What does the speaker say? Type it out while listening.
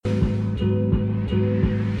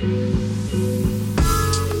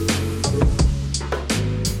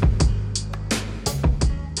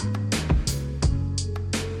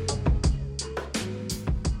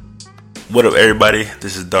What up, everybody?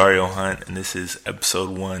 This is Dario Hunt, and this is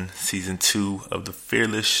episode 1, season 2 of The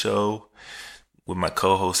Fearless Show with my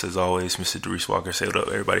co-host, as always, Mr. Darius Walker. Say what up,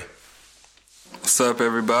 everybody. What's up,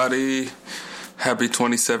 everybody? Happy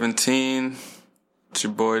 2017. It's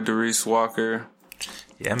your boy, Darius Walker.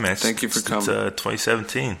 Yeah, man. Thank you for coming. It's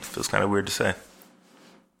 2017. Feels kind of weird to say.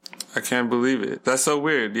 I can't believe it. That's so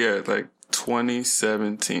weird. Yeah, like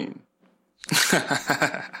 2017.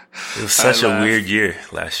 It was such a weird year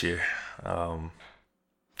last year.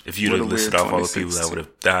 If you'd have listed off all the people that would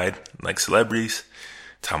have died, like celebrities,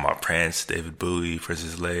 talking about Prince, David Bowie,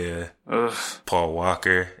 Princess Leia, Paul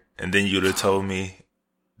Walker, and then you'd have told me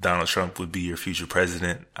Donald Trump would be your future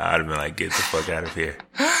president, I'd have been like, get the fuck out of here.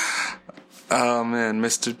 Oh, man,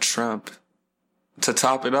 Mr. Trump. To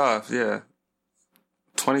top it off, yeah.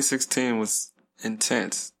 2016 was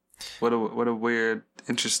intense. What a weird,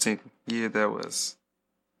 interesting year that was.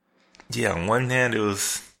 Yeah, on one hand, it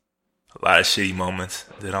was a lot of shitty moments.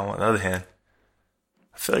 Then on the other hand,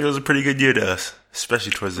 I feel like it was a pretty good year to us,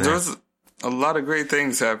 especially towards the end. There was a lot of great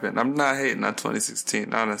things happened. I'm not hating on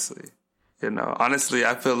 2016, honestly. Honestly,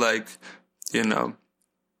 I feel like Drake.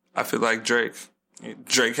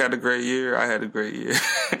 Drake had a great year. I had a great year.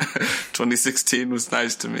 2016 was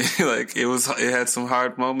nice to me. It had some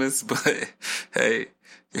hard moments, but hey,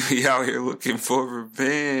 we out here looking for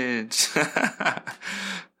revenge.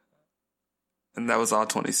 And that was all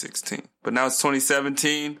 2016. But now it's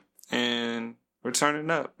 2017, and we're turning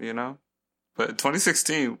up, But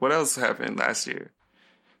 2016, what else happened last year?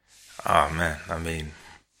 Oh, man. I mean,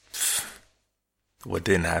 what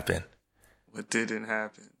didn't happen? What didn't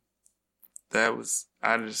happen?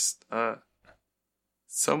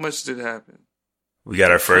 So much did happen. We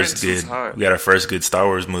got our first good Star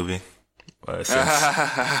Wars movie.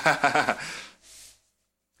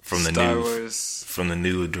 From the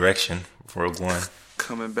new direction, Rogue One.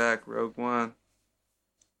 Coming back, Rogue One.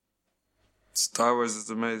 Star Wars is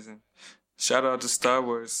amazing. Shout out to Star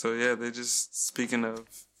Wars. So yeah, they just, speaking of,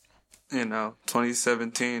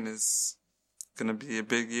 2017 is gonna be a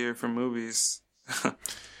big year for movies.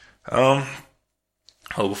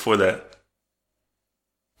 Before that,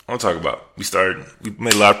 I want to talk about, we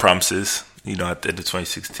made a lot of promises, at the end of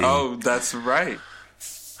 2016. Oh, that's right.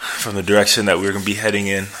 From the direction that we're going to be heading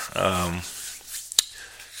in.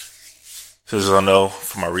 So as I know,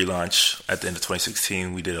 for my relaunch at the end of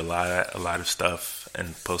 2016, we did a lot of stuff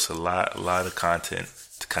and posted a lot of content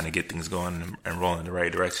to kind of get things going and rolling in the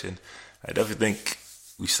right direction. I definitely think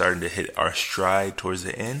we started to hit our stride towards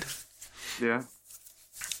the end. Yeah.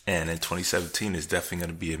 And in 2017 is definitely going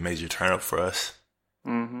to be a major turn up for us.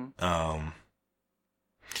 Mm-hmm.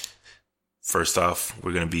 First off,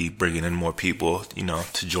 we're going to be bringing in more people,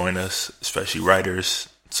 to join us, especially writers,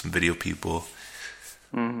 some video people.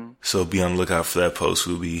 Mm-hmm. So be on the lookout for that post.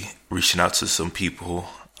 We'll be reaching out to some people,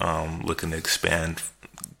 looking to expand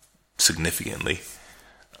significantly.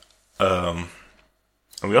 And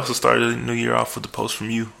we also started the new year off with a post from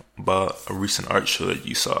you about a recent art show that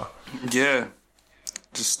you saw. Yeah.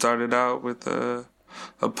 Just started out with a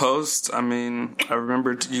post. I mean, I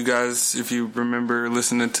remember you guys, if you remember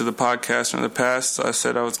listening to the podcast from the past, I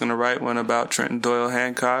said I was going to write one about Trenton Doyle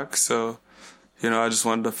Hancock. So, I just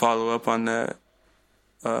wanted to follow up on that,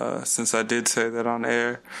 since I did say that on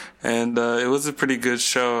air. And it was a pretty good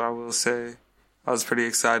show, I will say. I was pretty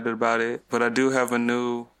excited about it. But I do have a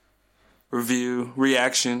new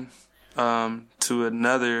reaction to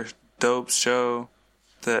another dope show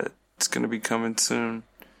that's going to be coming soon.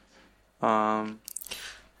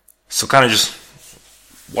 So kind of just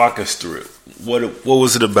walk us through it. What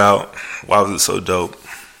was it about? Why was it so dope?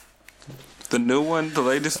 The new one, the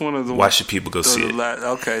latest one, or the why should people go see it?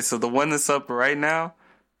 Okay, so the one that's up right now.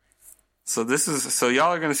 So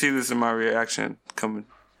y'all are gonna see this in my reaction coming.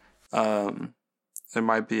 It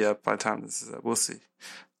might be up by the time this is up. We'll see.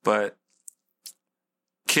 But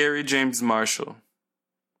Kerry James Marshall,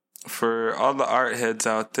 for all the art heads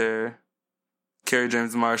out there, Kerry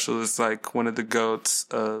James Marshall is like one of the GOATs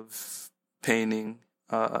of painting,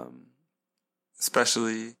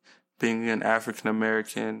 especially being an African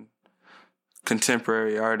American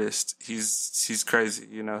contemporary artist. He's crazy,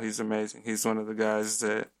 he's amazing. He's one of the guys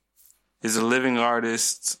that is a living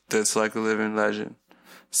artist that's like a living legend.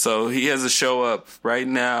 So he has a show up right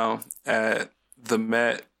now at the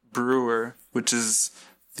Met Brewer, which is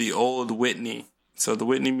the old Whitney. So the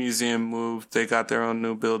Whitney Museum moved. They got their own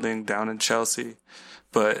new building down in Chelsea.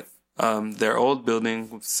 But their old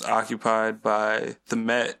building was occupied by the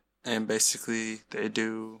Met, and basically they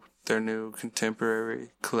do their new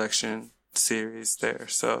contemporary collection series there.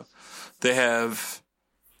 So they have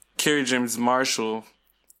Kerry James Marshall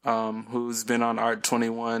who's been on Art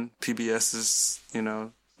 21, PBS's,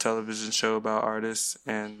 television show about artists.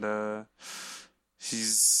 And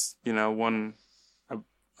he's, won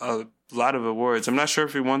a lot of awards. I'm not sure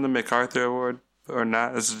if he won the MacArthur Award or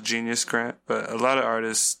not as a Genius Grant, but a lot of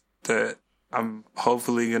artists that I'm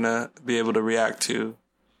hopefully going to be able to react to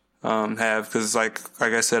have, because like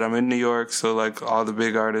I said, I'm in New York, so like all the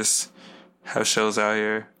big artists have shows out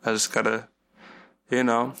here. I just gotta,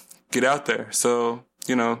 get out there. So,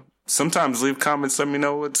 sometimes leave comments, let me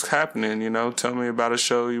know what's happening, tell me about a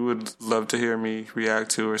show you would love to hear me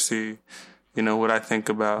react to or see, what I think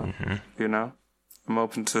about, I'm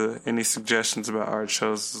open to any suggestions about art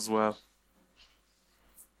shows as well.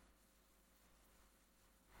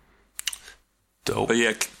 Dope. But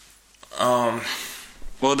yeah,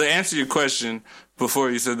 well, to answer your question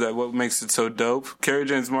before you said that, what makes it so dope? Kerry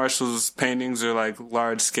James Marshall's paintings are like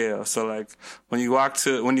large scale. So like when you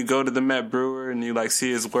go to the Met Brewer and you like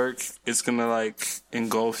see his work, it's gonna like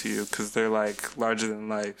engulf you because they're like larger than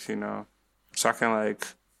life. I'm talking like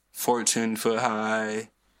 14 foot high,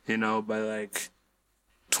 by like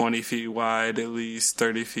 20 feet wide, at least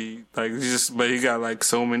 30 feet. Like but you got like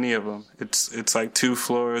so many of them. It's like 2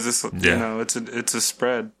 floors. It's it's a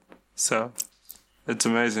spread. So. It's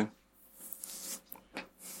amazing.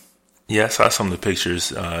 Yeah, I saw some of the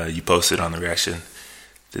pictures you posted on the reaction.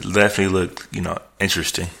 It definitely looked,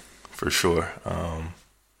 interesting for sure. Kind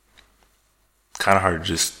of hard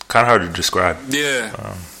to describe.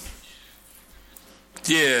 Yeah.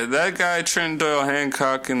 Yeah, that guy Trenton Doyle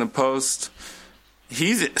Hancock in the post.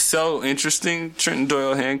 He's so interesting, Trenton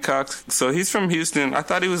Doyle Hancock. So he's from Houston. I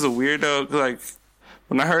thought he was a weirdo. Like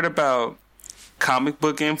when I heard about comic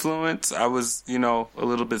book influence, I was, a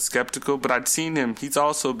little bit skeptical, but I'd seen him. He's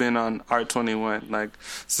also been on Art 21. Like,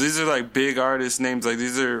 so these are like big artist names. Like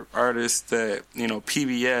these are artists that,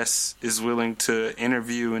 PBS is willing to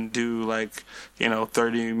interview and do like,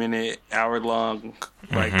 30-minute, hour-long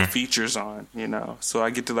like features on, So I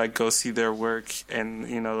get to like go see their work and,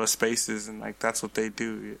 the spaces, and like that's what they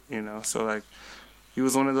do, So like he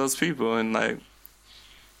was one of those people, and like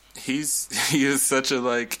he is such a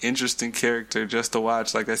like interesting character just to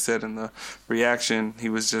watch. Like I said in the reaction, he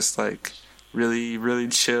was just like really, really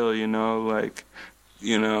chill, like,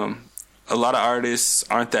 a lot of artists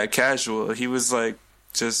aren't that casual. He was like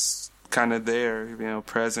just kind of there,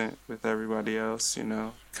 present with everybody else,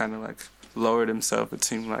 kind of like lowered himself, it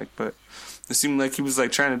seemed like, but it seemed like he was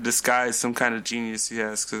like trying to disguise some kind of genius he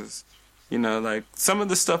has, because like some of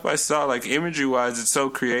the stuff I saw, like imagery wise, it's so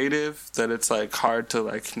creative that it's like hard to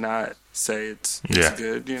like not say it's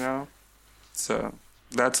good, So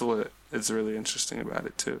that's what is really interesting about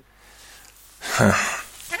it too.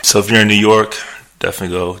 So if you're in New York,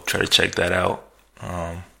 definitely go try to check that out.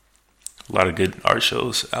 A lot of good art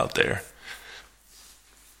shows out there.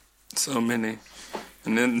 So many,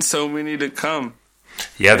 and then so many to come.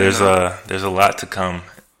 Yeah, there's a lot to come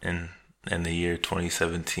in the year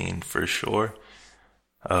 2017 for sure.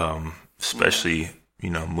 Especially,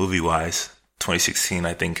 movie wise. 2016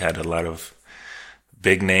 I think had a lot of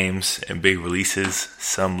big names and big releases,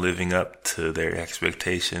 some living up to their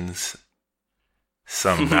expectations,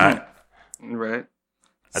 some not. Right.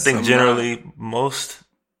 I think generally most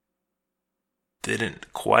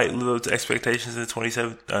didn't quite live up to expectations in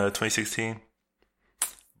 2016.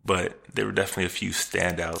 But there were definitely a few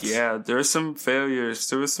standouts. Yeah, there were some failures.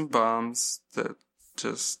 There were some bombs that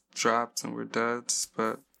just dropped and were duds.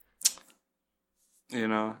 But,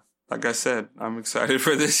 like I said, I'm excited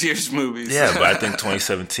for this year's movies. Yeah, but I think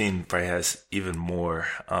 2017 probably has even more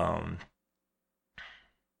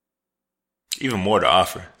to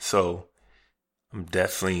offer. So I'm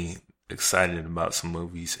definitely excited about some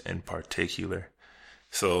movies in particular.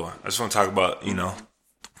 So I just want to talk about,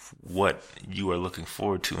 what you are looking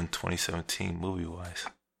forward to in 2017 movie-wise.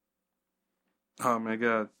 Oh my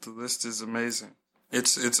God, the list is amazing.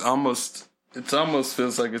 It's almost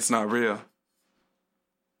feels like it's not real.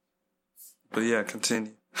 But yeah,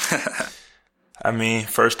 continue. I mean,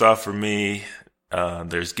 first off for me,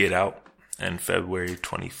 there's Get Out on February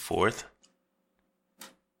 24th.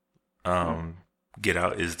 Get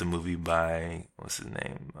Out is the movie by, what's his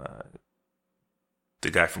name?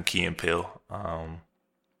 The guy from Key and Peele.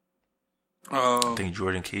 I think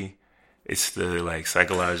Jordan Key. It's the like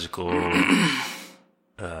psychological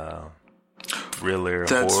thriller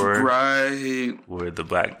That's horror. That's right. Where the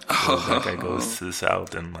black guy goes to the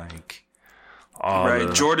South and like all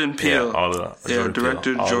Jordan Peele.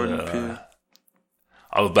 Director Jordan Peele.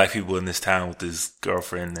 All the black people in this town with his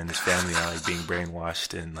girlfriend and his family are like being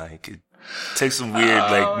brainwashed, and like it takes some weird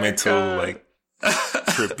like mental like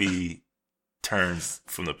trippy turns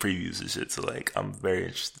from the previews and shit. So like, I'm very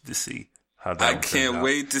interested to see how that. I can't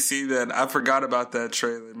wait to see that. I forgot about that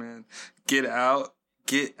trailer, man. Get Out.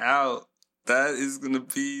 That is gonna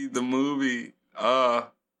be the movie.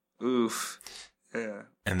 Oof. Yeah.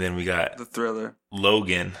 And then we got the thriller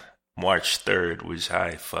Logan, March 3rd, which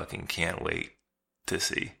I fucking can't wait to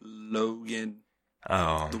see. Logan.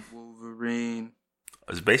 The Wolverine.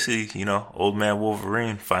 It's basically, Old Man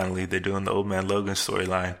Wolverine. Finally, they're doing the Old Man Logan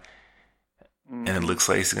storyline. And it looks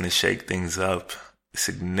like it's going to shake things up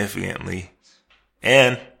significantly.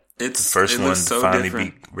 And it's the first one to finally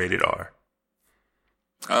be rated R.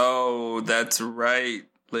 Oh, that's right.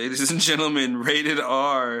 Ladies and gentlemen, rated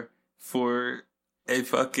R for a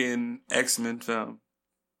fucking X-Men film.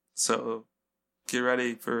 So, get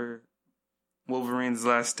ready for Wolverine's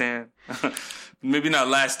Last Stand. Maybe not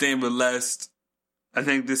Last Stand, but last... I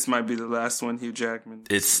think this might be the last one Hugh Jackman.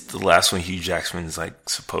 It's the last one Hugh Jackman is like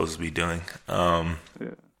supposed to be doing. Then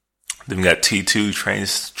we got T2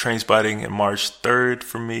 Trainspotting in March 3rd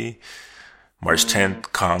for me. March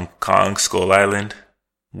 10th, Kong Skull Island,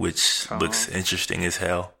 which looks interesting as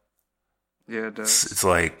hell. Yeah, it does. It's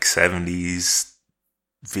like 70s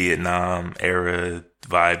Vietnam era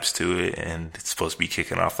vibes to it, and it's supposed to be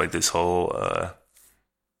kicking off like this whole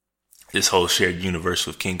shared universe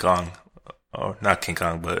with King Kong. Or not King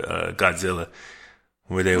Kong, but Godzilla,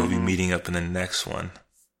 where they will be meeting up in the next one.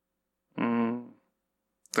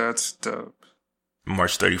 That's dope.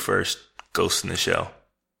 March 31st, Ghost in the Shell.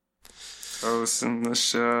 Ghost in the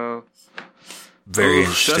Shell. Very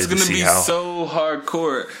interested to see how. That's going to be so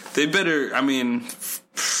hardcore. They better, I mean,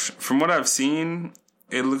 from what I've seen,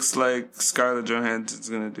 it looks like Scarlett Johansson's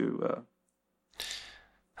going to do well.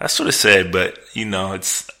 That's what it said, but,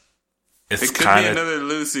 It could be another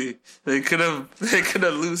Lucy. They could have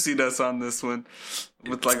Lucy'd us on this one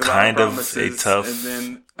with like a lot of promises and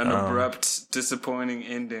then an abrupt, disappointing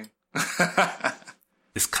ending.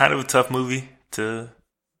 It's kind of a tough movie to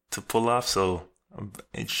pull off, so I'm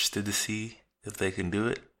interested to see if they can do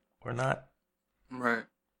it or not. Right.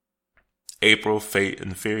 April, Fate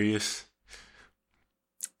and Furious.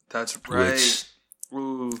 That's right.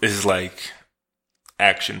 Which is like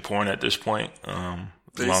action porn at this point.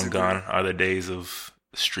 Basically. Long gone are the days of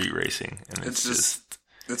street racing, and it's just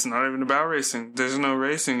it's not even about racing. There's no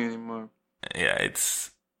racing anymore. Yeah,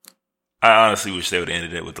 I honestly wish they would have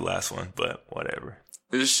ended it with the last one, but whatever.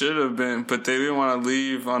 It should have been, but they didn't want to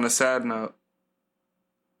leave on a sad note.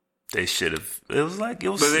 They should have. It was. But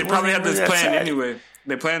they probably had this plan anyway.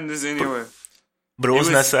 They planned this anyway. But it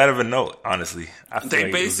wasn't that sad of a note, honestly.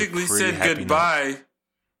 They basically said goodbye.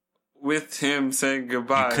 With him saying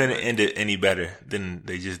goodbye. You couldn't end it any better than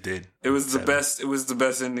they just did. It was the best. It was the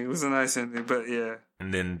best ending. It was a nice ending, but yeah.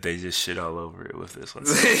 And then they just shit all over it with this one.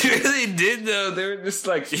 They really did, though. They were just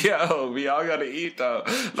like, yo, we all gotta eat, though.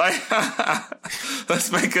 Like,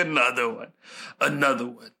 let's make another one. Another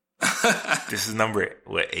one. This is number,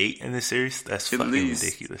 8 in the series? That's fucking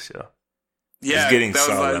ridiculous, yo. Yeah, that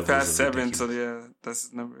was like past 7, so yeah,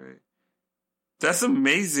 that's number 8. That's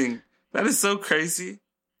amazing. That is so crazy.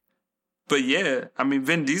 But yeah, I mean,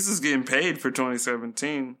 Vin Diesel's getting paid for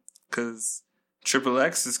 2017 because Triple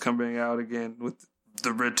X is coming out again with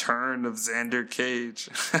the return of Xander Cage.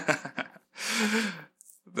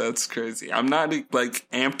 That's crazy. I'm not like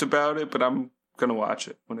amped about it, but I'm gonna watch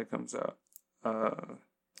it when it comes out.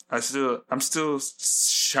 I'm still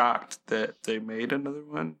shocked that they made another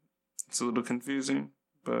one. It's a little confusing,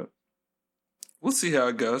 but we'll see how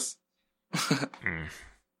it goes.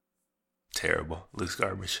 Terrible. Looks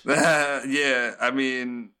garbage. Yeah, I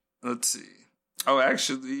mean, let's see. Oh,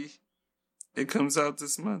 actually, it comes out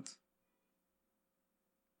this month.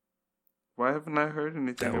 Why haven't I heard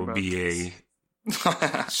anything about that? Would be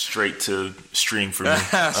a straight to stream for me.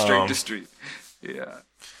 Straight to stream. Yeah.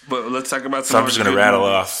 But let's talk about some. So I'm just going to rattle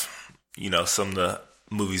off, some of the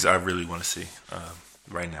movies I really want to see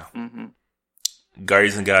right now. Mm-hmm.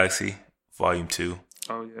 Guardians of the Galaxy, Volume 2.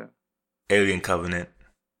 Oh, yeah. Alien Covenant.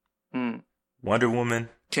 Wonder Woman.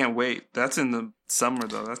 Can't wait. That's in the summer,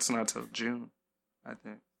 though. That's not till June, I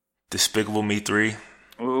think. Despicable Me 3.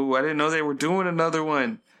 Oh, I didn't know they were doing another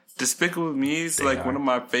one. Despicable Me is one of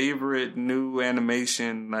my favorite new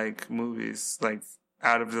animation movies,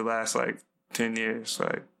 out of the last 10 years.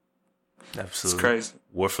 Absolutely. It's crazy.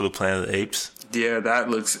 War for the Planet of the Apes. Yeah, that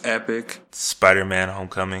looks epic. Spider-Man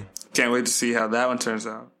Homecoming. Can't wait to see how that one turns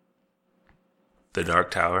out. The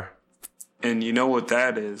Dark Tower. And you know what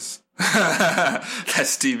that is. That's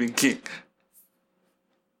Stephen King.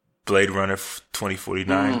 Blade Runner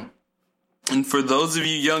 2049. And for those of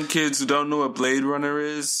you young kids who don't know what Blade Runner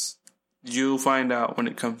is, you'll find out when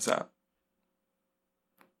it comes out.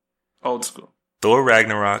 Old school. Thor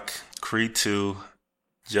Ragnarok, Creed 2,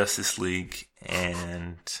 Justice League,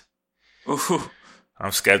 and Ooh.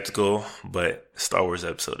 I'm skeptical, but Star Wars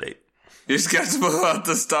Episode 8. You're skeptical about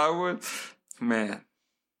the Star Wars? Man.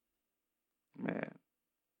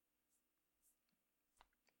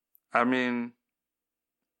 I mean,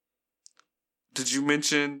 did you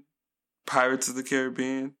mention Pirates of the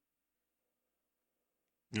Caribbean?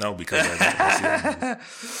 No, because I didn't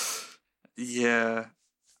see it. Yeah.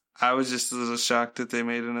 I was just a little shocked that they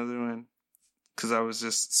made another one. Because I was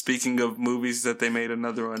just speaking of movies that they made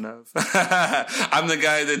another one of. I'm the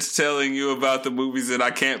guy that's telling you about the movies that I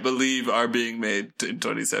can't believe are being made in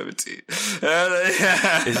 2017.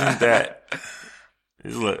 Isn't that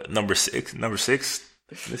number six in the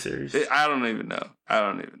series? I don't even know.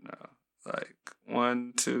 Like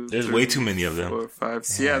 1, 2. There's 3, way too many of them. 4, 5.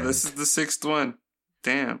 Yeah, this is the 6th one.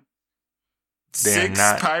 Damn. They're 6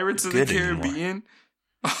 not Pirates of the Caribbean. Anymore.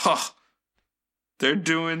 Oh. They're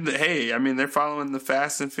doing they're following the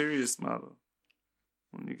Fast and Furious model.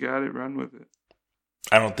 When you got it, run with it.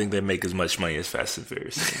 I don't think they make as much money as Fast and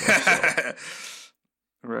Furious anymore. So.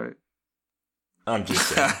 Right. I'm just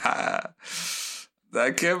saying.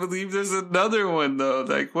 I can't believe there's another one, though.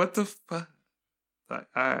 Like, what the fuck? Like,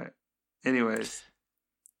 all right. Anyways.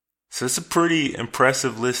 So it's a pretty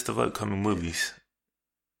impressive list of upcoming movies.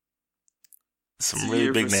 Some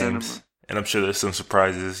really big names. Cinema. And I'm sure there's some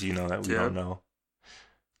surprises, that we don't know.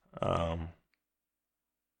 Out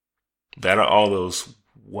of all those,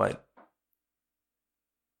 what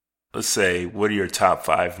are your top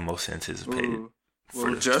 5 most anticipated?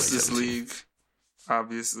 Well, Justice League,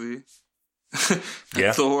 obviously.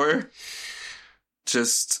 Yeah. Thor.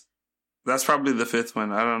 That's probably the 5th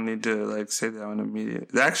one. I don't need to say that one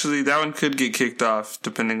immediately. Actually, that one could get kicked off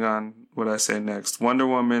depending on what I say next. Wonder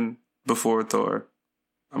Woman before Thor.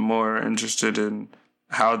 I'm more interested in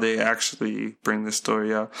how they actually bring the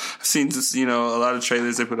story out. I've seen this, a lot of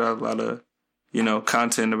trailers. They put out a lot of,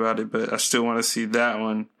 content about it, but I still want to see that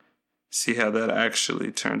one, see how that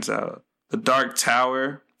actually turns out. The Dark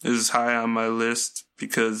Tower is high on my list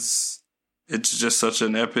because it's just such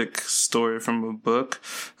an epic story from a book.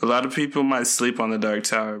 A lot of people might sleep on The Dark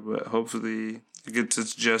Tower, but hopefully it gets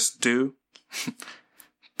its just due.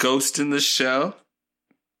 Ghost in the Shell.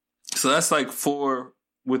 So that's 4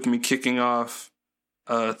 with me kicking off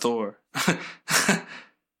Thor.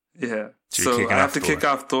 Yeah. So I have to kick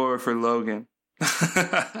off Thor for Logan.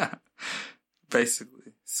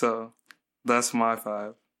 Basically. So that's my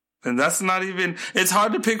 5. And that's not even, it's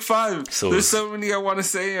hard to pick 5. So there's so many I want to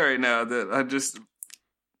say right now that I just.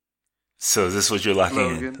 So is this what you're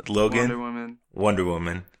locking in? Logan? Wonder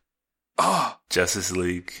Woman. Oh. Justice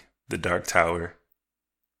League. The Dark Tower.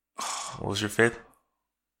 What was your 5th?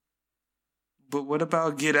 But what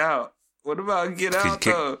about Get Out? What about Get Out,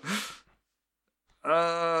 though?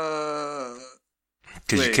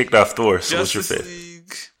 Because you kicked off Thor, so what's your 5th?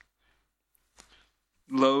 League,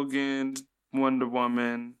 Logan, Wonder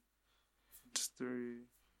Woman. Just 3.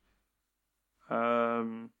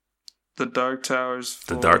 The Dark Tower's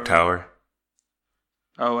 4. The Dark Tower.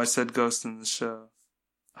 Oh, I said Ghost in the Shell.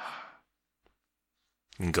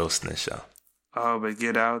 And Ghost in the Shell. Oh, but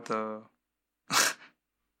Get Out, though.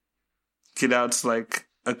 Get Out's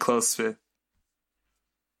a close 5th.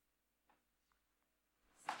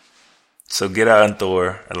 So Get Out and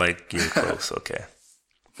Thor are you're close, okay.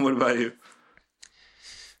 What about you?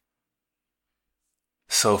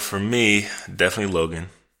 So for me, definitely Logan.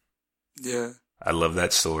 Yeah. I love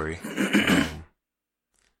that story. And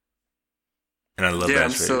I love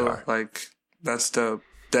that rated R. That's dope.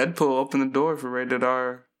 Deadpool opened the door for rated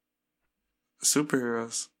R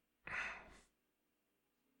superheroes.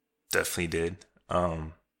 Definitely did.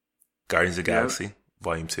 Guardians of the Galaxy,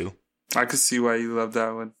 Volume 2. I could see why you love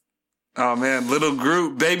that one. Oh man, little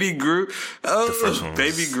Groot, baby Groot. Oh, the first one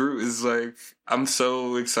baby Groot is I'm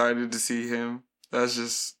so excited to see him. That's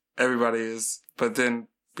just, everybody is. But then,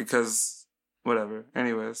 because, whatever.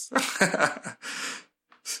 Anyways.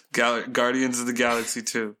 Guardians of the Galaxy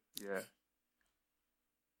 2. Yeah.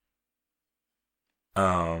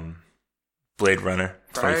 Blade Runner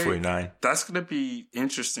 2049. Right? That's going to be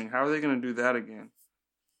interesting. How are they going to do that again?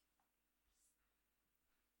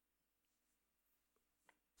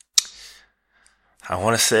 I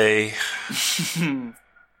want to say...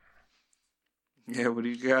 Yeah, what do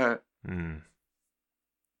you got?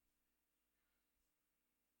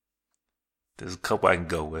 There's a couple I can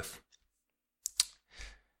go with.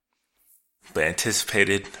 But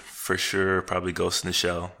anticipated, for sure, probably Ghost in the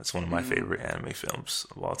Shell. It's one of my favorite anime films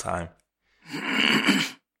of all time.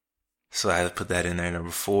 So I had to put that in there,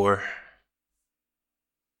 number 4.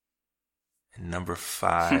 And number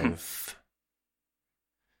 5.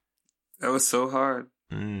 That was so hard.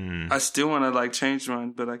 I still want to like change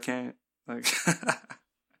mine, but I can't. Like,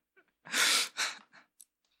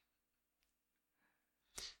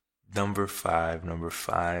 Number five.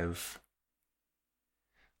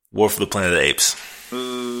 War for the Planet of the Apes.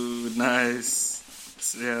 Ooh, nice.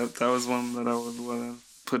 Yeah, that was one that I would want to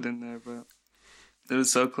put in there, but it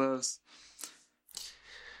was so close.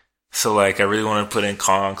 So, like, I really want to put in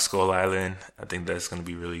Kong, Skull Island. I think that's going to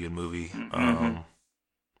be a really good movie. Mm-hmm.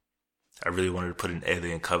 I really wanted to put in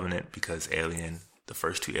Alien Covenant because the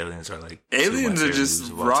first two Aliens are like... Aliens are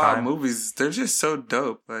just raw movies. They're just so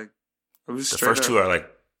dope. Like, the first two are like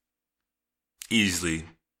easily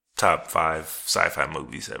top 5 sci-fi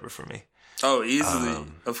movies ever for me. Oh, easily.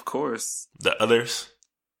 Of course. The others,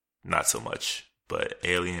 not so much. But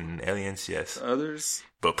Aliens, yes. The others?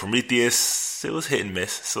 But Prometheus, it was hit and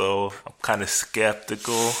miss. So I'm kind of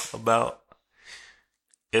skeptical about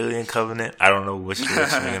Alien Covenant. I don't know which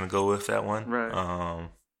direction we're going to go with that one. Right.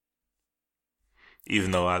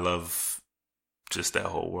 Even though I love just that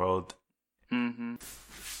whole world. Mm-hmm.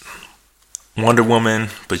 Wonder Woman,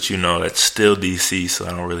 but that's still DC, so I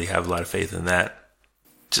don't really have a lot of faith in that.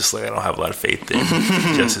 Just like I don't have a lot of faith in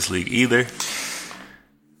Justice League either.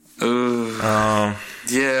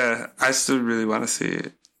 Yeah, I still really want to see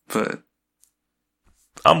it, but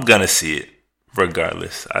I'm gonna see it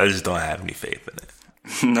regardless. I just don't have any faith in it.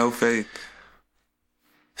 No faith.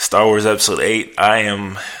 Star Wars Episode 8, I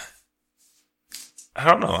don't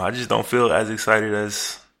know. I just don't feel as excited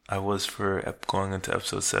as I was for going into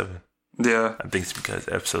Episode 7. Yeah. I think it's because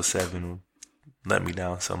Episode 7 let me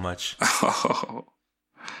down so much. Oh.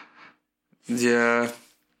 Yeah.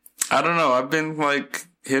 I don't know. I've been like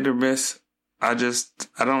hit or miss. I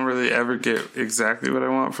don't really ever get exactly what I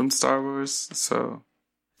want from Star Wars. So.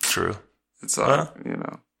 True. It's like,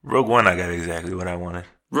 Rogue One, I got exactly what I wanted.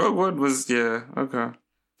 Rogue One was, yeah, okay.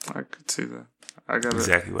 I could see that. I got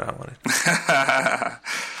exactly what I wanted.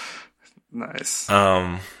 Nice.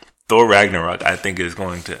 Thor Ragnarok, I think, is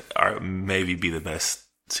going to maybe be the best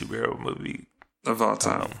superhero movie of all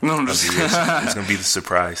time. No, I'm just it's going to be the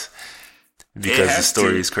surprise because the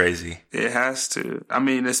story is crazy. It has to. I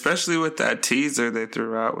mean, especially with that teaser they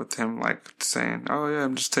threw out with him, like saying, "Oh yeah,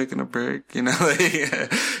 I'm just taking a break." They had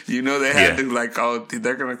to like, "Oh,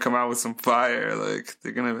 they're going to come out with some fire." Like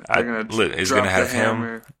they're going to look. It's going to have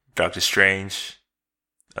him, Doctor Strange,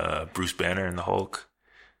 Bruce Banner, and the Hulk.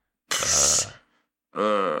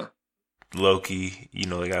 Loki,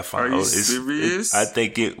 they got fun. Are you serious? I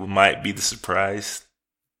think it might be the surprise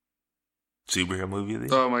superhero movie of the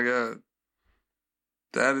year. Oh my god,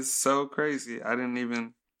 that is so crazy! I didn't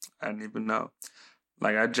even know.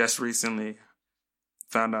 Like I just recently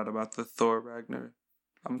found out about the Thor Ragnar.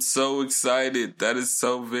 I'm so excited. That is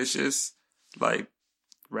so vicious. Like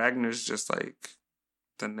Ragnar's just like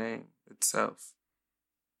the name itself.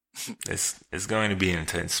 It's going to be an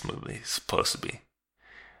intense movie. It's supposed to be.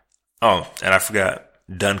 Oh, and I forgot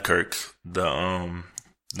Dunkirk, the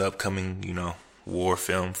upcoming, war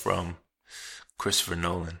film from Christopher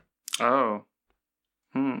Nolan. Oh.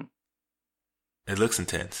 It looks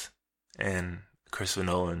intense. And Christopher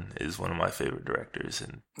Nolan is one of my favorite directors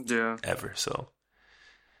ever, so.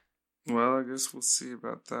 Well, I guess we'll see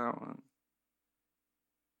about that one.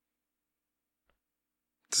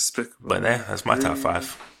 Despicable. But that's my top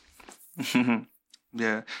 5.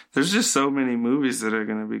 Yeah, there's just so many movies that are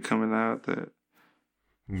going to be coming out that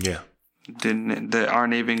that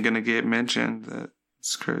aren't even going to get mentioned. That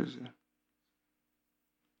it's crazy.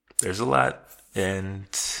 There's a lot and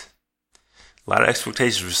a lot of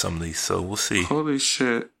expectations for some of these, so we'll see. Holy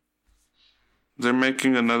shit! They're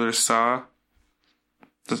making another Saw.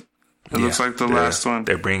 It looks like the last one.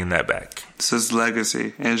 They're bringing that back. It says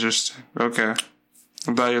Legacy. Interesting. Okay,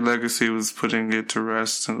 I thought your Legacy was putting it to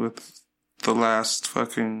rest with the last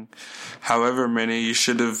fucking however many you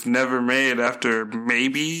should have never made after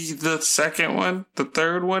maybe the second one, the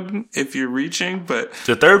third one, if you're reaching, but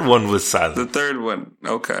the third one was silent. The third one,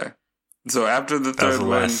 okay. So after the third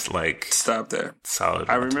one, stop there. Solid.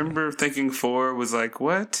 I remember thinking 4 was like,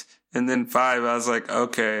 what? And then 5, I was like,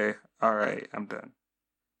 okay, all right, I'm done.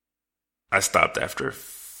 I stopped after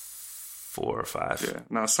 4 or 5. Yeah,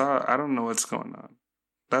 no, I don't know what's going on.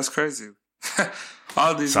 That's crazy.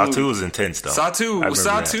 All these Saw movies. 2 was intense though. Saw 2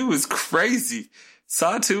 is crazy.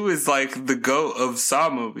 Saw 2 is like the GOAT of Saw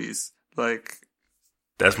movies. Like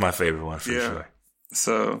that's my favorite one for sure.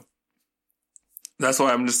 So that's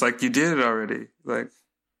why I'm just like, you did it already. Like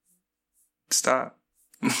stop.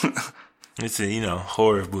 It's a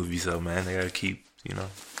horror movie, so man, they gotta keep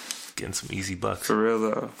getting some easy bucks. For real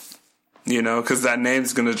though. Because that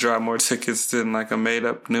name's gonna draw more tickets than like a made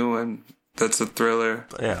up new one That's a thriller.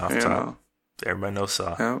 But yeah, off top. Everybody knows Saw.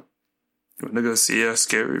 Yep. You want to go see a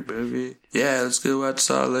scary movie? Yeah, let's go watch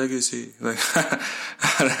Saw Legacy. Like,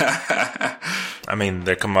 I mean,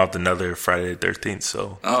 they're coming out with another Friday the 13th,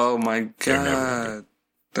 so. Oh my God.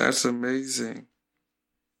 That's amazing.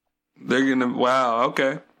 They're gonna, wow,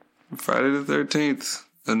 okay. Friday the 13th,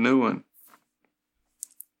 a new one.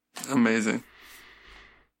 Amazing.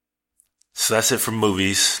 So that's it for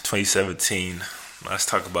movies, 2017. Let's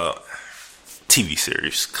talk about TV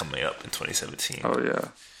series coming up in 2017. Oh, yeah.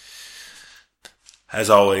 As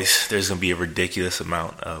always, there's going to be a ridiculous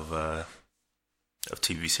amount of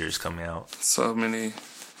TV series coming out. So many.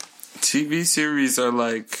 TV series are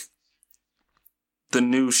like the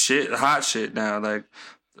new shit, hot shit now. Like,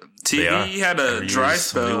 TV had a dry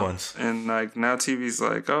spell, and like now TV's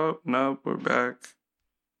like, oh, no, we're back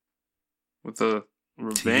with the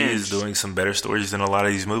revenge. TV is doing some better stories than a lot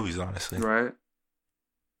of these movies, honestly. Right?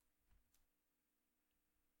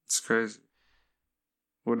 It's crazy.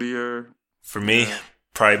 What are your... For me,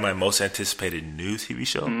 probably my most anticipated new TV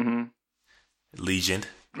show, Legion.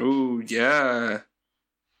 Ooh, yeah.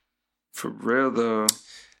 For real, though.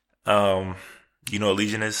 You know what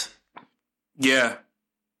Legion is? Yeah.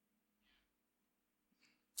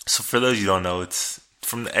 So for those you don't know, it's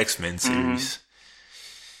from the X-Men series.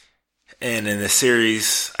 And in the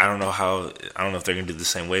series, I don't know if they're going to do it the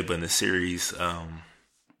same way, but in the series,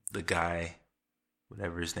 the guy,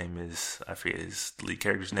 whatever his name is, I forget his lead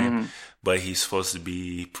character's name, but he's supposed to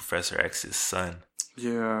be Professor X's son.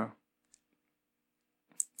 Yeah.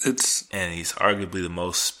 And he's arguably the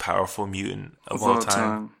most powerful mutant of all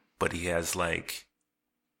time. But he has like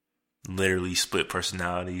literally split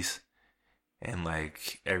personalities. And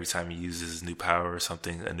like every time he uses his new power or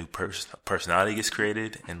something, a new personality gets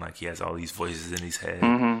created. And like he has all these voices in his head.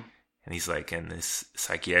 And he's like in this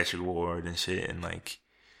psychiatric ward and shit. And like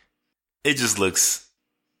it looks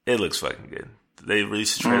fucking good. They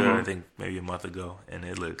released a trailer I think maybe a month ago, and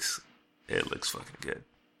it looks fucking good.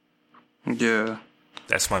 Yeah.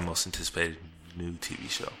 That's my most anticipated new TV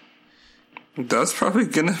show. That's probably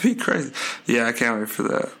gonna be crazy. Yeah, I can't wait for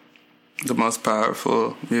that. The most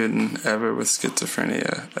powerful mutant ever with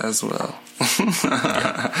schizophrenia as well.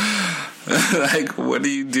 Like, what do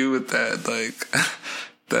you do with that? Like,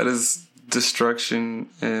 that is destruction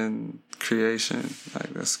and creation.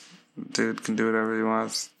 Like, this dude can do whatever he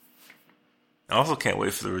wants. I also can't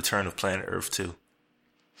wait for the return of Planet Earth too.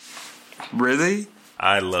 Really?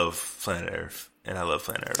 I love Planet Earth, and I love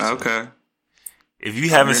Planet Earth. Okay. If you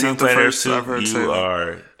haven't seen Planet Earth 2, you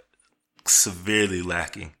are severely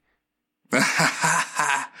lacking.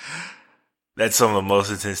 That's some of the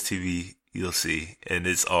most intense TV you'll see, and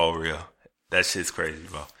it's all real. That shit's crazy,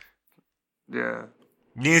 bro. Yeah.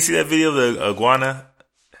 You didn't see that video of the iguana?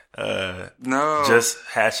 No. Just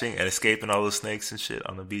hatching and escaping all the snakes and shit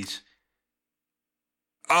on the beach.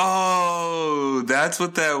 Oh, that's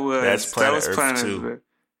what that was. That's Planet Earth 2.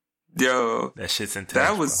 Yo, that shit's intense.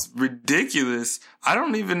 That was ridiculous. I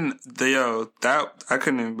couldn't even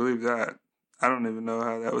believe that. I don't even know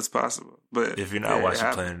how that was possible. But if you're not watching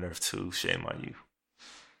Planet Earth 2, shame on you.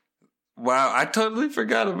 Wow, I totally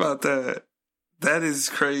forgot about that. That is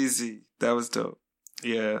crazy. That was dope.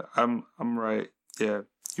 Yeah, I'm right. Yeah,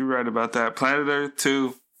 you're right about that. Planet Earth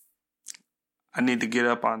 2. I need to get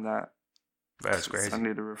up on that. That's crazy. I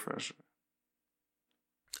need a refresher.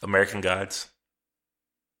 American Gods.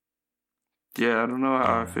 Yeah, I don't know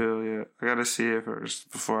how I feel yet. I gotta see it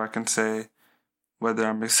first before I can say whether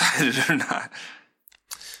I'm excited or not.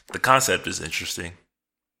 The concept is interesting.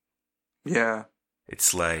 Yeah.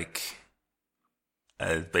 It's like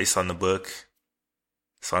based on the book.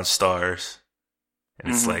 It's on Stars.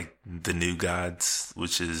 And it's like the new gods,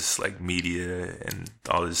 which is like media and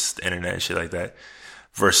all this internet and shit like that,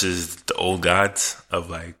 versus the old gods of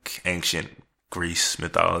like ancient Greece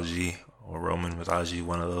mythology or Roman mythology,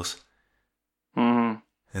 one of those. And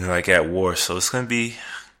like at war, so it's gonna be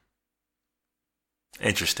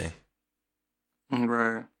interesting.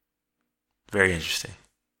 Right. Very interesting.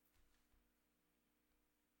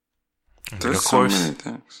 There's of course, so many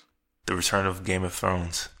things. The return of Game of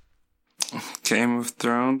Thrones. Game of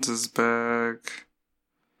Thrones is back.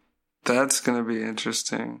 That's gonna be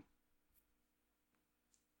interesting.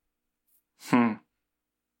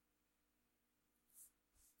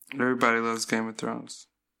 Everybody loves Game of Thrones.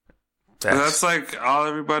 That's like all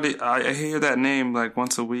everybody. I hear that name like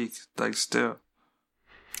once a week, like still.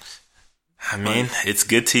 I mean, it's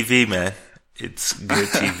good TV, man. It's good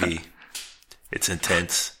TV. It's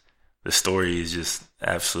intense. The story is just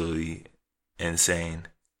absolutely insane.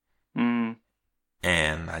 And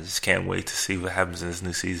I just can't wait to see what happens in this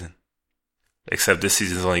new season. Except this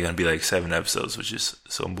season's only going to be like 7 episodes, which is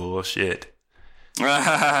some bullshit.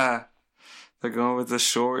 They're going with the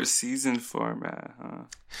short season format, huh?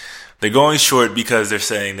 They're going short because they're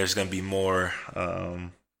saying there's going to be more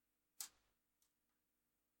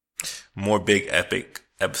big epic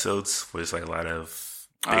episodes where it's like a lot of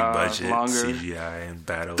big budget longer CGI and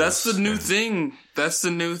battles. That's the new thing. That's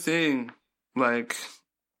the new thing. Like,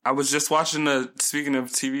 I was just watching speaking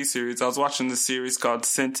of TV series, I was watching the series called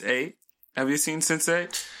Sense8. Have you seen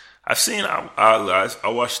Sense8? I've seen. I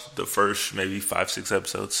watched the first maybe 5-6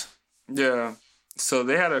 episodes. Yeah. So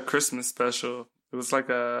they had a Christmas special. It was like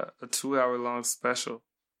a 2-hour long special,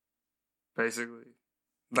 basically.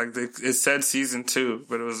 Like it said season 2,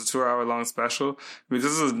 but it was a 2-hour long special.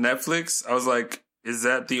 Because it was Netflix, I was like, is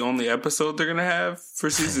that the only episode they're gonna have for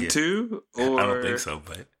season 2? Or I don't think so,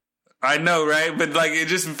 but I know, right? But like, it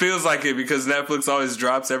just feels like it because Netflix always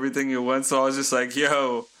drops everything at once. So I was just like,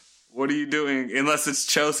 yo, what are you doing? Unless it's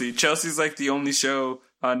Chelsea. Chelsea's like the only show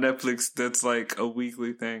on Netflix that's like a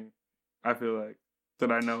weekly thing, I feel like,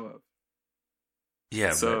 that I know of.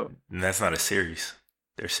 Yeah, so, but that's not a series.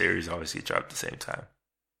 Their series always get dropped at the same time.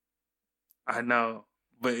 I know,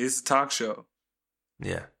 but it's a talk show.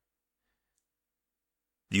 Yeah.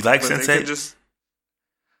 You like Sense8?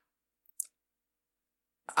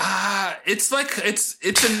 It's like it's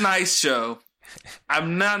a nice show.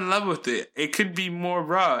 I'm not in love with it. It could be more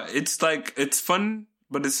raw. It's like it's fun,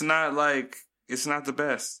 but it's not the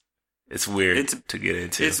best. It's weird to get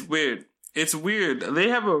into. It's weird. It's weird. They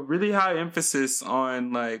have a really high emphasis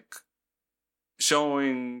on like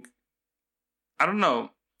showing. I don't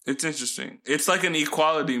know. It's interesting. It's like an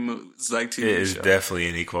equality TV show. It is definitely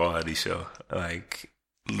an equality show. Like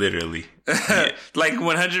literally, like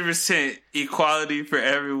 100% equality for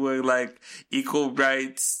everyone. Like equal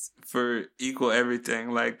rights for equal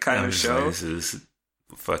everything. Like kind of show. Like, this is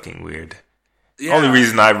fucking weird. Yeah. Only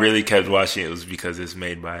reason I really kept watching it was because it's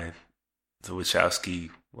made by the Wachowski.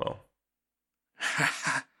 Well,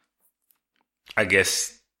 I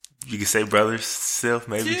guess you could say brothers still,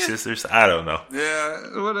 maybe sisters. I don't know.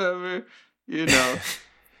 Yeah, whatever. You know.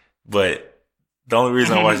 But the only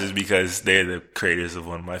reason I watch it is because they're the creators of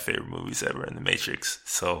one of my favorite movies ever, in The Matrix.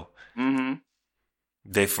 So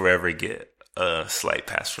they forever get a slight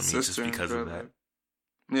pass from me just because of that.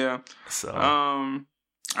 Yeah. So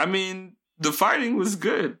I mean, the fighting was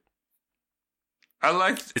good. I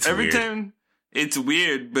liked everything. It's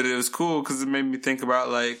weird, but it was cool because it made me think about,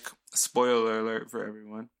 like, spoiler alert for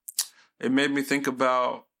everyone. It made me think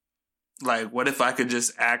about, like, what if I could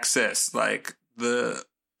just access, like, the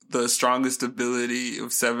strongest ability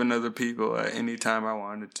of 7 other people at any time I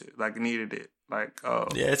wanted to, like, needed it. Like, oh.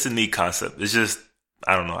 Yeah, it's a neat concept. It's just,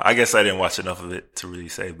 I don't know. I guess I didn't watch enough of it to really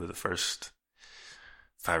say, but the first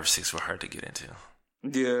 5 or 6 were hard to get into.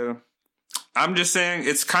 Yeah. I'm just saying,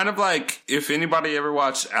 it's kind of like, if anybody ever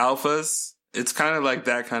watched Alphas, it's kind of like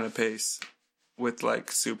that kind of pace with like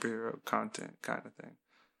superhero content kind of thing.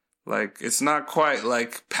 Like it's not quite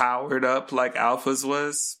like powered up like Alphas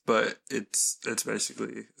was, but it's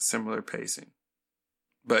basically similar pacing,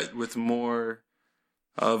 but with more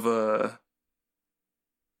of a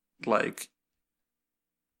like,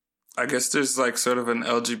 I guess there's like sort of an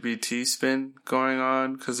LGBT spin going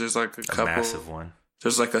on because there's like a couple, massive one.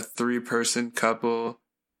 There's like a 3-person couple,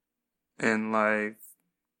 and like.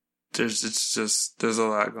 There's a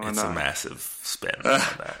lot going on. It's a massive spin on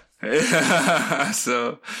that.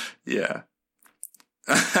 So, yeah.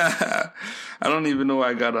 I don't even know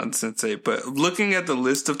why I got on Sense8, but looking at the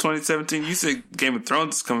list of 2017, you said Game of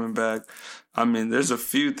Thrones is coming back. I mean, there's a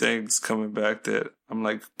few things coming back that I'm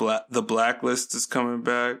like, The Blacklist is coming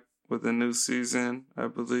back with a new season, I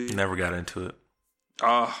believe. Never got into it.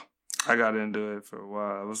 Oh, I got into it for a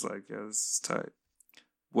while. I was like, yeah, this is tight.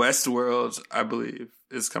 Westworld, I believe,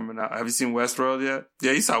 is coming out. Have you seen Westworld yet?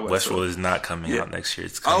 Yeah, you saw Westworld. Westworld is not coming out next year.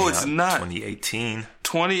 It's coming out not. 2018.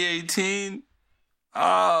 2018?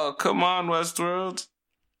 Oh, come on, Westworld.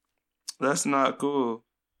 That's not cool.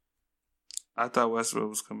 I thought Westworld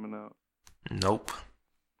was coming out. Nope.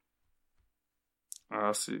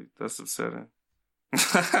 Oh, see. That's upsetting.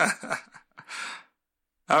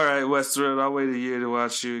 All right, Westworld, I'll wait a year to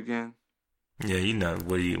watch you again. Yeah, you know,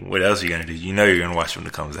 what else are you going to do? You know you're going to watch when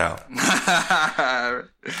it comes out. I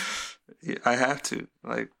have to.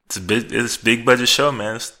 Like, it's a big budget show,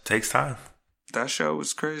 man. It takes time. That show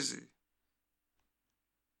was crazy.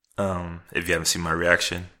 If you haven't seen my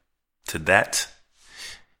reaction to that,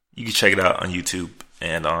 you can check it out on YouTube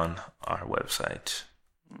and on our website.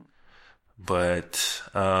 But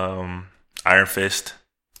Iron Fist.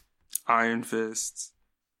 Iron Fist.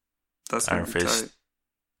 That's Iron Fist. Tight.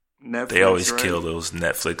 Netflix, they always right? kill those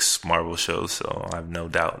Netflix Marvel shows, so I have no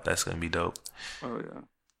doubt that's going to be dope. Oh, yeah.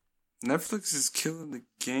 Netflix is killing the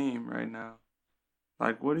game right now.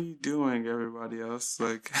 Like, what are you doing, everybody else?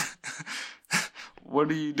 Like, what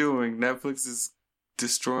are you doing? Netflix is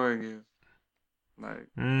destroying you. Like,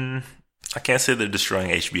 I can't say they're destroying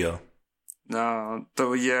HBO. No,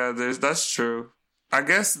 though, yeah, that's true. I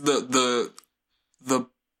guess the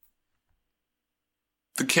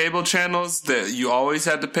cable channels that you always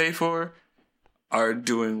had to pay for are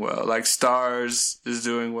doing well. Like Stars is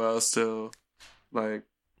doing well still. Like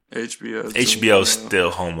HBO is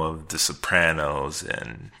still home of The Sopranos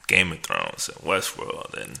and Game of Thrones and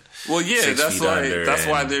Westworld and that's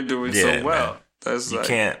why they're doing so well. Man. That's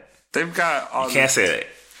they've got all. You can't say that.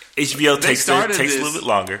 HBO takes a little bit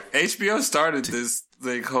longer. HBO started this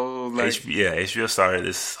whole HBO started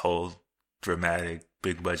this whole dramatic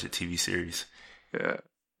big budget TV series. Yeah,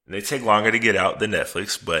 they take longer to get out than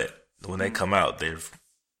Netflix, but when they come out,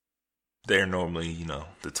 they're normally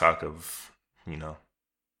the talk of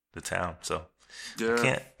the town. So I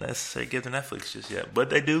can't necessarily give them Netflix just yet, but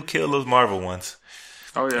they do kill those Marvel ones.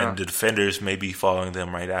 Oh yeah, and the Defenders may be following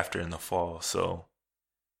them right after in the fall, so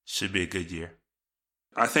should be a good year.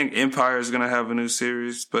 I think Empire is going to have a new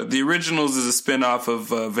series, but The Originals is a spinoff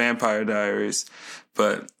of Vampire Diaries.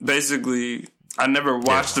 But basically, I never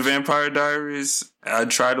watched the Vampire Diaries. I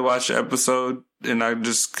tried to watch the episode, and I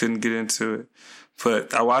just couldn't get into it.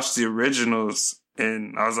 But I watched The Originals,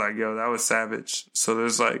 and I was like, yo, that was savage. So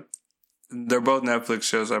they're both Netflix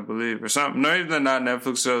shows, I believe, or something. No, they're not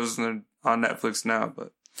Netflix shows, and they're on Netflix now,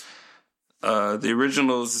 but The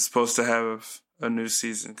Originals is supposed to have a new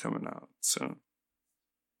season coming out soon.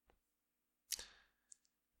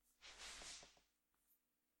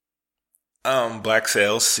 Black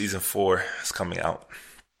Sails season 4 is coming out.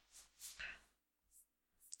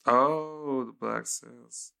 Oh, the Black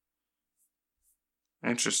Sails.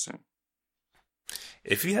 Interesting.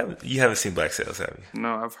 If you haven't seen Black Sails, have you?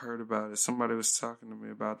 No, I've heard about it. Somebody was talking to me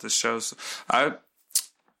about the show. So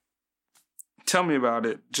tell me about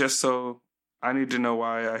it, just so I need to know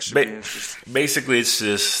why I should be interested. Basically, it's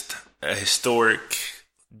just a historic,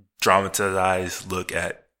 dramatized look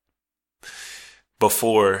at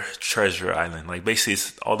before Treasure Island. Like, basically,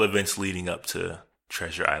 it's all the events leading up to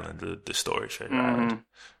Treasure Island, the story Treasure Island.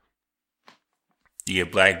 You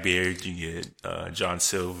get Blackbeard, you get John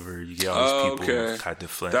Silver, you get all these people, Captain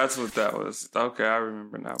Flint. That's what that was. Okay, I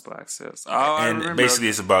remember now, Black Sails. And basically,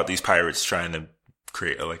 it's about these pirates trying to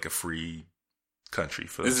create a free country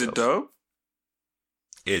for themselves. Is it dope?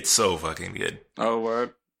 It's so fucking good. Oh,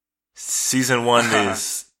 what? Season 1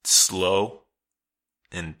 is slow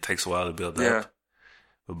and takes a while to build up.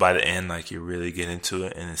 But by the end, you really get into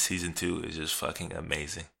it. And then season 2 is just fucking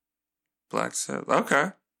amazing. Black Sails.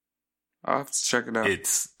 Okay. I'll have to check it out.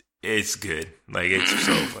 It's good. It's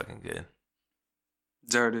so fucking good.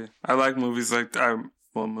 Dirty. I like movies like that.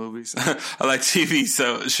 Well, movies. I like TV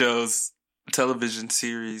shows, television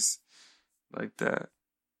series like that.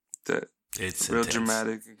 It's real intense.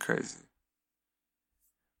 Dramatic and crazy.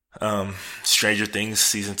 Stranger Things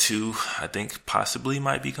season 2, I think possibly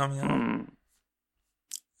might be coming out.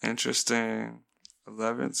 Interesting.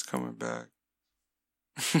 11's coming back.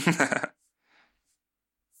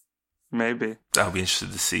 Maybe. I'll be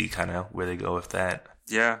interested to see kind of where they go with that.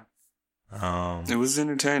 Yeah. It was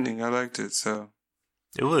entertaining. I liked it, so.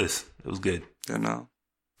 It was good.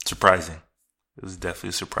 Surprising. It was definitely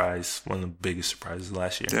a surprise. One of the biggest surprises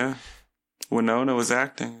last year. Yeah. Winona was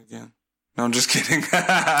acting again. No, I'm just kidding.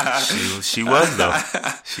 she was, though.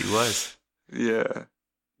 She was. Yeah.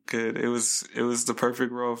 Good. It was the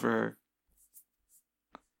perfect role for her.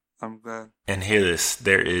 I'm glad. And hear this.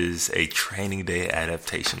 There is a Training Day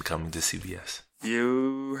adaptation coming to CBS.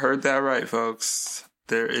 You heard that right, folks.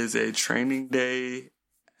 There is a Training Day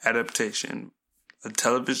adaptation. A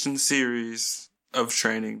television series of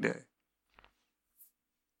Training Day.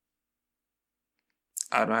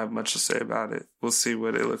 I don't have much to say about it. We'll see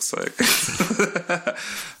what it looks like.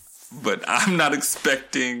 But I'm not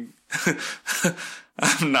expecting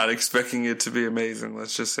it to be amazing.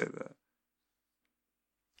 Let's just say that.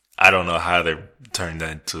 I don't know how they turned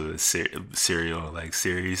that into a serial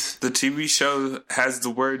series. The TV show has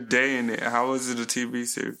the word day in it. How is it a TV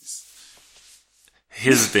series?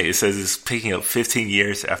 Here's the thing. It says it's picking up 15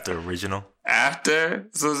 years after original. After?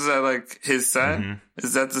 So is that his son? Mm-hmm.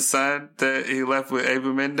 Is that the son that he left with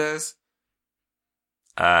Ava Mendes?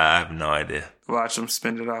 I have no idea. Watch him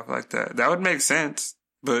spin it off like that. That would make sense.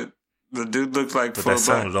 But the dude looked like... But that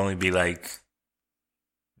son would only be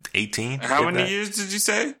 18. How many years did you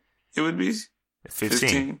say it would be?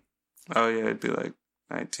 15. Oh, yeah, it'd be 19,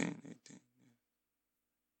 18.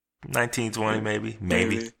 19, 20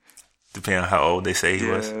 maybe. Depending on how old they say he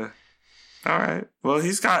was. All right. Well,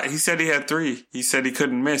 he said he had 3. He said he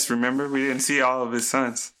couldn't miss. Remember, we didn't see all of his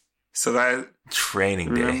sons. So that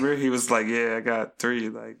training day. Remember, he was like, "Yeah, I got 3.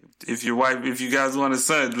 Like, if you guys want a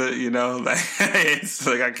son, you know, like, it's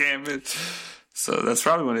like I can't miss." So that's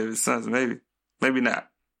probably one of his sons. Maybe not.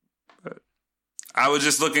 But I was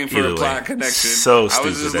just looking for a plot connection. So stupid. I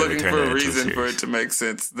was just looking for a reason for it to make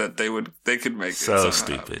sense that they could make it. So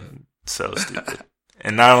stupid. So stupid.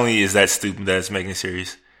 And not only is that stupid that it's making a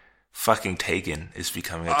series, fucking Taken is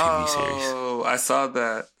becoming a TV series. Oh, I saw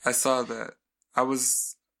that. I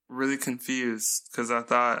was really confused because I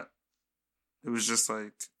thought it was just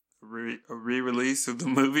like a re-release of the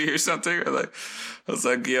movie or something. Or like, I was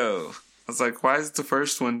like, why is the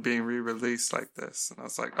first one being re-released like this? And I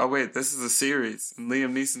was like, oh wait, this is a series and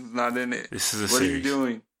Liam Neeson's not in it. This is a series. What are you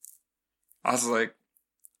doing? I was like,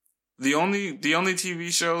 the only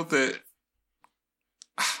TV show that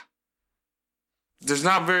there's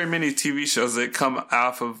not very many TV shows that come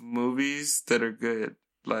off of movies that are good.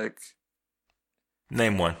 Like,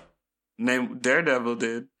 name one. Daredevil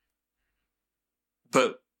did,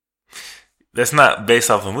 but that's not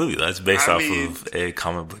based off a movie. That's based off of a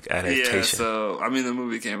comic book adaptation. Yeah, so the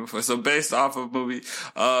movie came before. So based off of movie,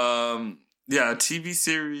 TV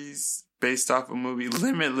series based off a movie.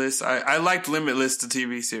 Limitless. I liked Limitless, the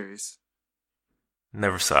TV series.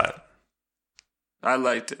 Never saw it. I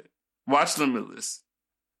liked it. Watch Limitless.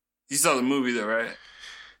 You saw the movie though, right?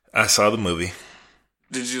 I saw the movie.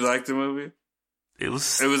 Did you like the movie? It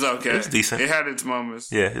was okay. It was decent. It had its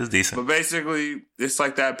moments. Yeah, it was decent. But basically, it's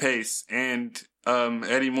like that pace. And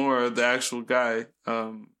Eddie Moore, the actual guy,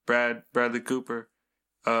 Bradley Cooper,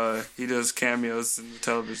 he does cameos in the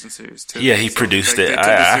television series too. Yeah, he produced it.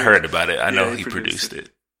 I heard about it. I know he produced it.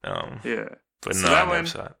 But so no, I never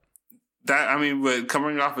saw it. But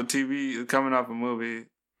coming off a movie,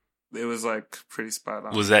 it was like pretty spot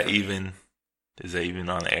on. Is that even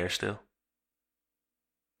on the air still?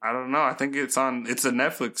 I don't know. I think it's a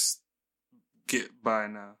Netflix get by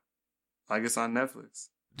now. Like it's on Netflix.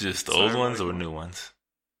 Just the old ones or new ones?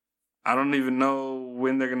 I don't even know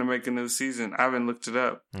when they're going to make a new season. I haven't looked it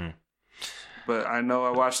up. But I know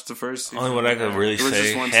I watched the first season. Only what I could really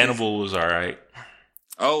say, Hannibal was alright.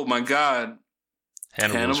 Oh my God.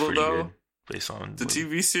 Hannibal was pretty good. Based on the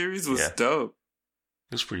TV series was dope.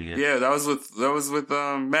 It was pretty good. Yeah, that was with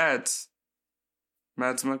Mads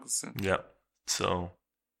Mikkelsen. Yep. So,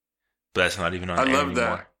 but that's not even on air anymore. I love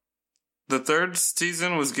that. The third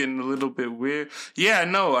season was getting a little bit weird. Yeah,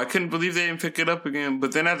 no, I couldn't believe they didn't pick it up again.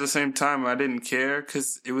 But then at the same time, I didn't care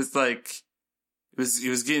because it was like it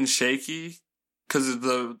was getting shaky because of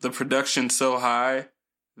the production so high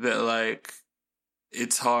that like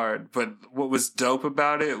it's hard. But what was dope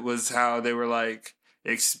about it was how they were like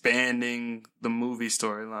expanding the movie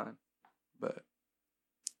storyline. But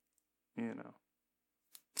you know,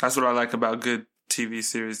 that's what I like about good TV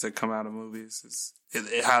series that come out of movies is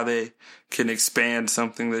how they can expand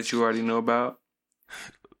something that you already know about.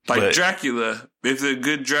 Like Dracula. If a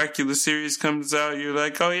good Dracula series comes out, you're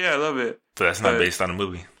like, oh yeah, I love it. But that's not based on a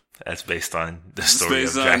movie. That's based on the story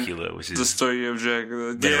of Dracula, which is the story of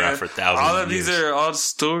Dracula. Been around for thousands of years. All of these are all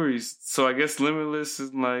stories. So I guess Limitless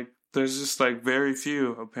is like, there's just like very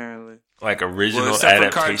few apparently. Like original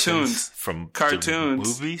adaptations from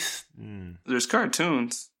cartoons. Movies? There's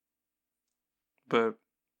cartoons. But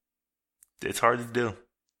it's hard to do.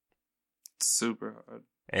 It's super hard.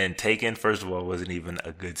 And Taken, first of all, wasn't even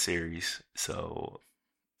a good series. So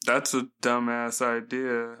that's a dumbass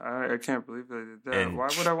idea. I can't believe they did that. And why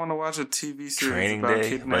would I want to watch a TV series Training about Day?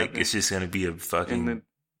 kidnapping? Like it's just going to be a fucking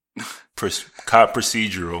cop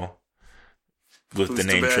procedural with the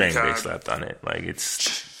name Training Day slapped on it. Like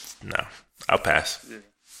it's no. I'll pass. Yeah.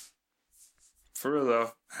 For real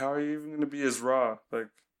though, how are you even going to be as raw? Like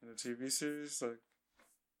in a TV series, like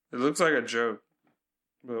it looks like a joke,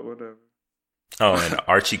 but whatever. Oh, and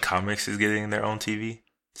Archie Comics is getting their own TV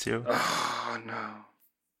series. Oh no!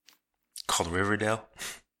 Called Riverdale.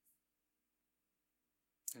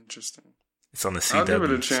 Interesting. It's on the CW, I'll give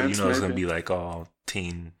it a chance, so it's gonna be like all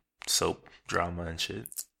teen soap drama and shit.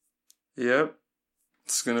 Yep,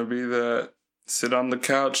 it's gonna be that sit on the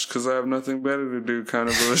couch because I have nothing better to do kind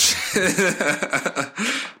of bullshit.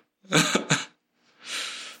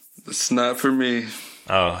 It's not for me.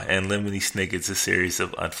 Oh, and Lemony Snicket's A Series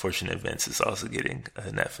of Unfortunate Events is also getting a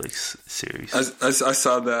Netflix series. I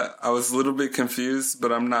saw that. I was a little bit confused,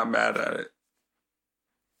 but I'm not mad at it.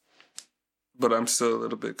 But I'm still a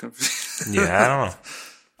little bit confused. Yeah, I don't know.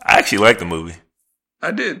 I actually like the movie.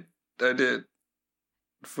 I did.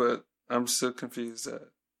 But I'm still confused at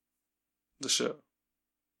the show.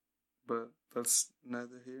 but that's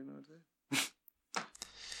neither here nor there.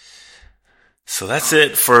 So that's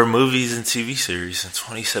it for movies and TV series in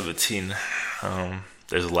 2017.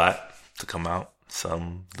 There's a lot to come out.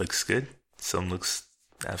 Some looks good. Some looks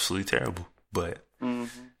absolutely terrible. But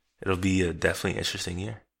it'll be a definitely interesting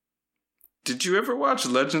year. Did you ever watch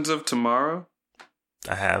Legends of Tomorrow?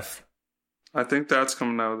 I have. I think that's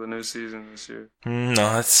coming out with a new season this year.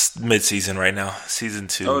 No, it's mid-season right now. Season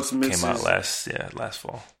 2 came out last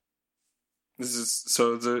fall.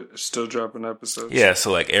 They're still dropping episodes? Yeah,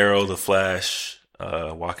 so like Arrow, The Flash,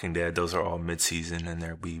 Walking Dead, those are all mid-season, and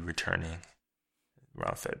they'll be returning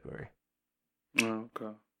around February. Oh,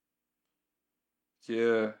 okay.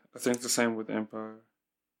 Yeah, I think the same with Empire.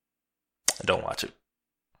 I don't watch it.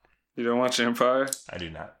 You don't watch Empire? I do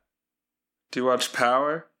not. Do you watch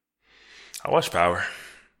Power? I watch Power.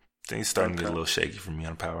 Things starting to get a little shaky for me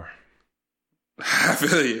on Power. I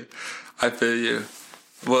feel you.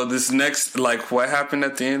 Well, this next, like, what happened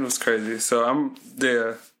at the end was crazy. So I'm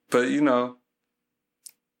there. But, you know,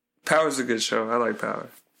 Power's a good show. I like Power.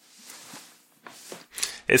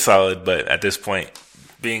 It's solid, but at this point,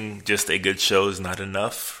 being just a good show is not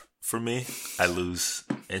enough for me. I lose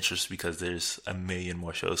interest because there's a million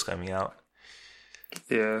more shows coming out.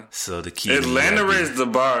 Yeah. So the key. Atlanta raised the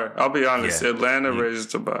bar. I'll be honest. Yeah, Atlanta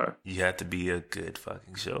raised the bar. You have to be a good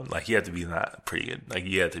fucking show. Like, you have to be not pretty good. Like,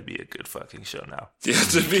 you have to be a good fucking show now. You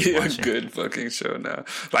have to be a good fucking show now.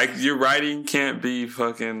 Like, your writing can't be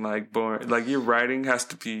fucking, like, boring. Like, your writing has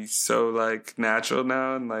to be so, like, natural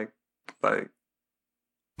now and, like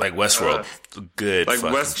Westworld. Good like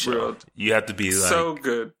fucking Westworld. show. You have to be, like, so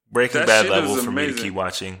good. Breaking Bad level for me to keep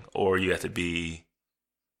watching, or you have to be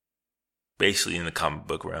basically in the comic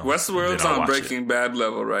book realm. Westworld's on Breaking Bad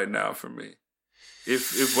level right now for me.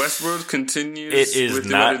 If Westworld continues, it is with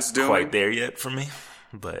not what it's doing, quite there yet for me.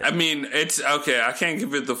 But I mean, it's okay. I can't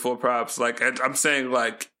give it the full props. Like, I'm saying,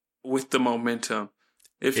 like, with the momentum,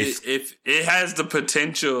 if it has the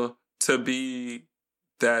potential to be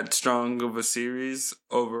that strong of a series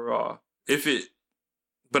overall,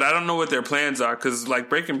 but I don't know what their plans are, because, like,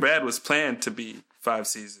 Breaking Bad was planned to be 5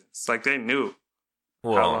 seasons. Like, they knew.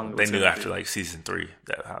 Well, they knew after like season 3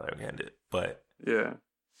 how they were gonna end it, but yeah,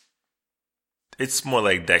 it's more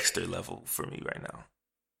like Dexter level for me right now.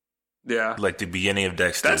 Yeah, like the beginning of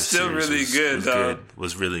Dexter. That's still really good, though.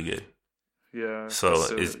 Was really good. Yeah. So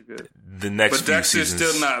it's really the next. But Dexter's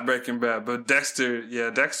still not Breaking Bad. But Dexter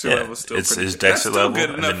level still. It's Dexter level, good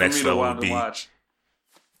enough and the next for me level would be, watch.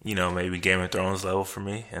 You know, maybe Game of Thrones level for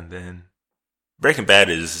me, and then Breaking Bad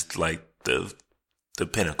is like the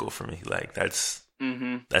pinnacle for me. Like that's.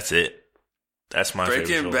 Mm-hmm. That's it. That's my Breaking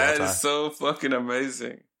favorite show Bad of all time. is so fucking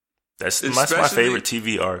amazing. That's my favorite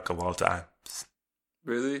TV arc of all time.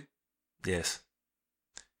 Really? Yes.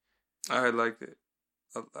 I liked it.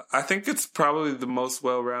 I think it's probably the most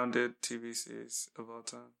well-rounded TV series of all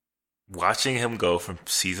time. Watching him go from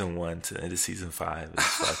season 1 to the end of season 5 is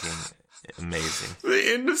fucking amazing.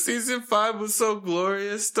 The end of season 5 was so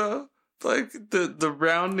glorious, though. Like, the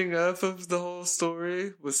rounding up of the whole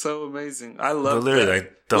story was so amazing. I love literally, that.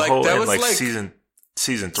 like, the whole end, like season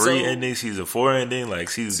 3 ending, season 4 ending, like,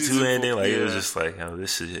 season 2 ending. Like, it was just like, oh,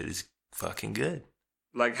 this is fucking good.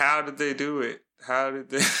 Like, how did they do it? How did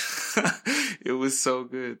they... It was so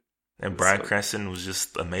good. And Bryan Cranston was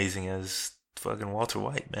just amazing as fucking Walter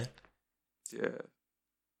White, man. Yeah.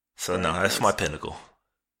 So, no, that's my pinnacle.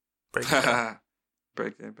 Breaking Bad.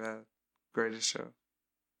 Breaking Bad. Greatest show.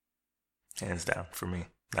 Hands down for me.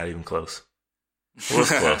 Not even close. It was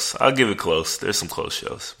close. I'll give it close. There's some close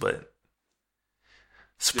shows, but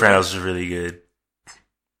Sopranos was really good.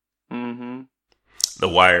 Mm-hmm. The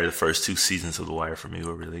Wire, the first 2 seasons of The Wire for me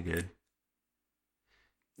were really good.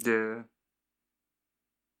 Yeah.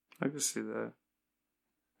 I can see that.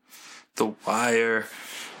 The Wire.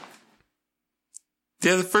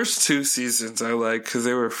 Yeah, the first 2 seasons I like because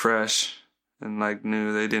they were fresh and like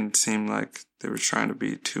new. They didn't seem like they were trying to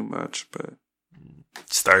be too much, but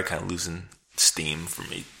started kind of losing steam for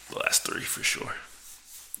me the last 3 for sure.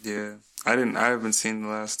 Yeah, I haven't seen the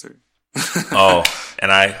last 3. Oh,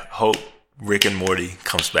 and I hope Rick and Morty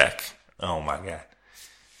comes back. Oh my god,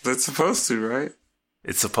 that's supposed to, right?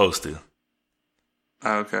 It's supposed to.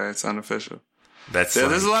 Oh, okay, it's unofficial. There's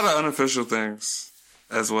a lot of unofficial things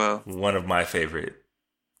as well. One of my favorite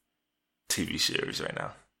TV series right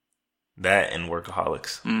now. That and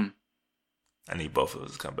Workaholics. I need both of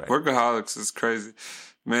those to come back. Workaholics is crazy.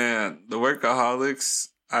 Man, the Workaholics,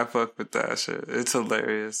 I fuck with that shit. It's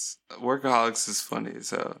hilarious. Workaholics is funny as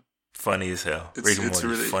hell. Funny as hell. Rick and Morty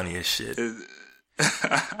really funny as shit.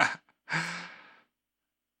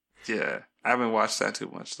 Yeah. I haven't watched that too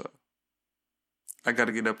much, though. I got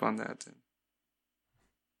to get up on that then.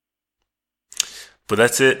 But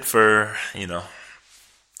that's it for,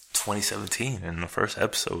 2017 and the first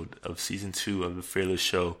episode of season 2 of the Fearless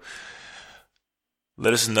Show.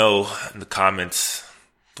 Let us know in the comments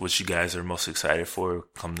what you guys are most excited for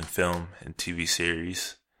coming to film and TV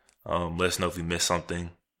series. Let us know if we missed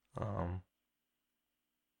something.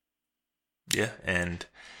 And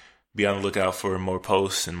be on the lookout for more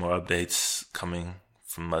posts and more updates coming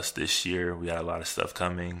from us this year. We got a lot of stuff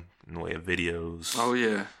coming in the way of videos. Oh,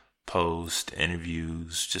 yeah. Posts,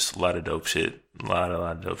 interviews, just a lot of dope shit. A lot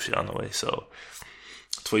of dope shit on the way. So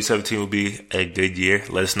 2017 will be a good year.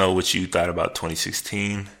 Let us know what you thought about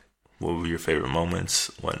 2016. What were your favorite moments,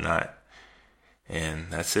 whatnot.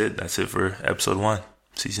 And that's it. That's it for episode 1,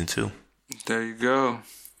 season 2. There you go.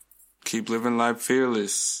 Keep living life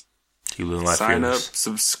fearless. Keep living life Sign fearless. up,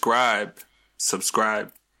 subscribe,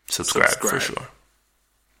 for sure.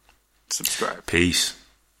 Subscribe. Peace.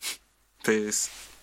 Peace.